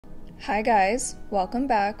Hi guys, welcome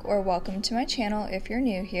back or welcome to my channel if you're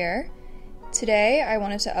new here. Today I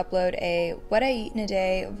wanted to upload a what I eat in a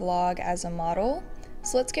day vlog as a model,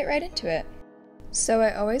 so let's get right into it. So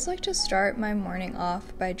I always like to start my morning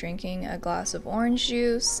off by drinking a glass of orange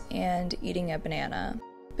juice and eating a banana.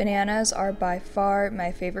 Bananas are by far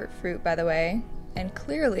my favorite fruit, by the way, and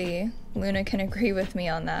clearly Luna can agree with me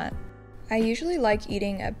on that. I usually like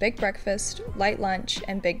eating a big breakfast, light lunch,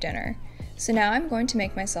 and big dinner. So now I'm going to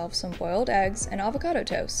make myself some boiled eggs and avocado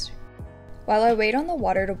toast. While I wait on the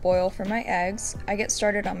water to boil for my eggs, I get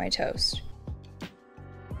started on my toast.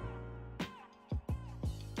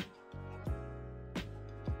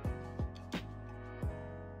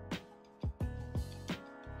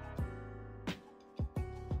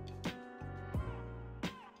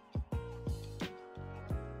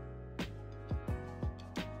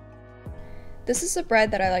 This is the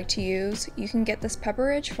bread that I like to use. You can get this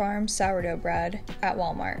Pepperidge Farm sourdough bread at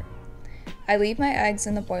Walmart. I leave my eggs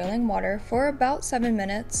in the boiling water for about 7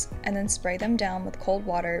 minutes and then spray them down with cold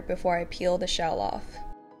water before I peel the shell off.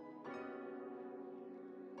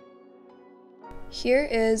 Here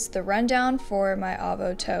is the rundown for my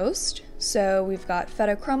avo toast. So we've got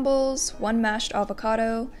feta crumbles, 1 mashed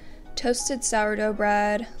avocado, toasted sourdough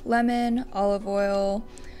bread, lemon, olive oil,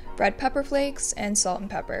 red pepper flakes, and salt and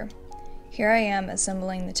pepper. Here I am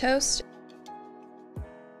assembling the toast.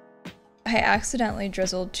 I accidentally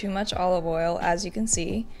drizzled too much olive oil, as you can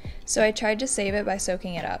see, so I tried to save it by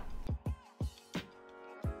soaking it up.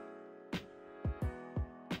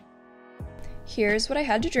 Here's what I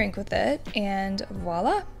had to drink with it, and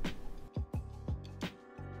voila!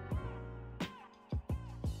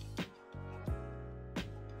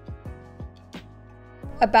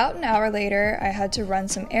 About an hour later, I had to run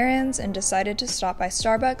some errands and decided to stop by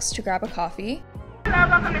Starbucks to grab a coffee. Hello,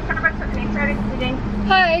 welcome to Starbucks. What can I start eating?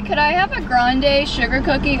 Hi, could I have a grande sugar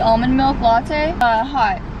cookie almond milk latte?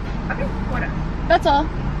 Hot. Okay, what else? That's all.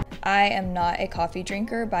 I am not a coffee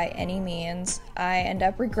drinker by any means. I end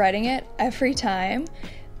up regretting it every time,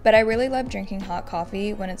 but I really love drinking hot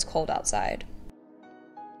coffee when it's cold outside.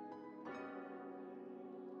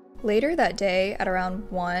 Later that day, at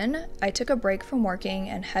around 1, I took a break from working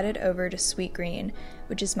and headed over to Sweet Green,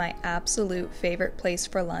 which is my absolute favorite place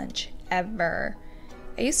for lunch ever.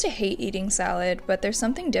 I used to hate eating salad, but there's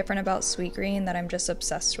something different about Sweet Green that I'm just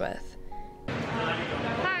obsessed with.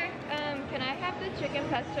 Hi, can I have the chicken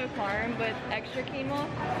pesto parm with extra quinoa?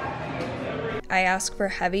 I ask for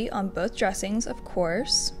heavy on both dressings, of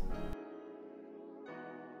course.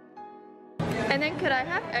 And then could I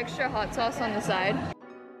have extra hot sauce on the side?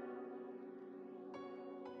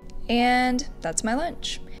 And that's my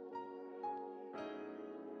lunch.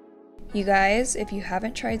 You guys, if you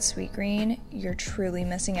haven't tried Sweet Green, you're truly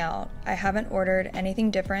missing out. I haven't ordered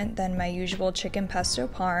anything different than my usual chicken pesto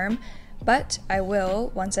parm, but I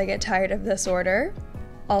will once I get tired of this order.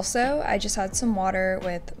 Also, I just had some water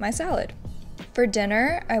with my salad. For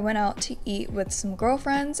dinner, I went out to eat with some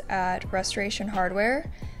girlfriends at Restoration Hardware.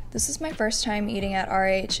 This is my first time eating at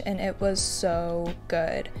RH and it was so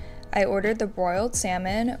good. I ordered the broiled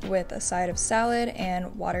salmon with a side of salad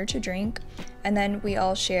and water to drink, and then we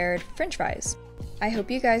all shared french fries. I hope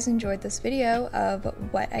you guys enjoyed this video of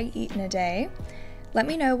what I eat in a day. Let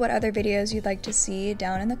me know what other videos you'd like to see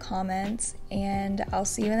down in the comments, and I'll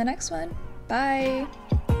see you in the next one. Bye!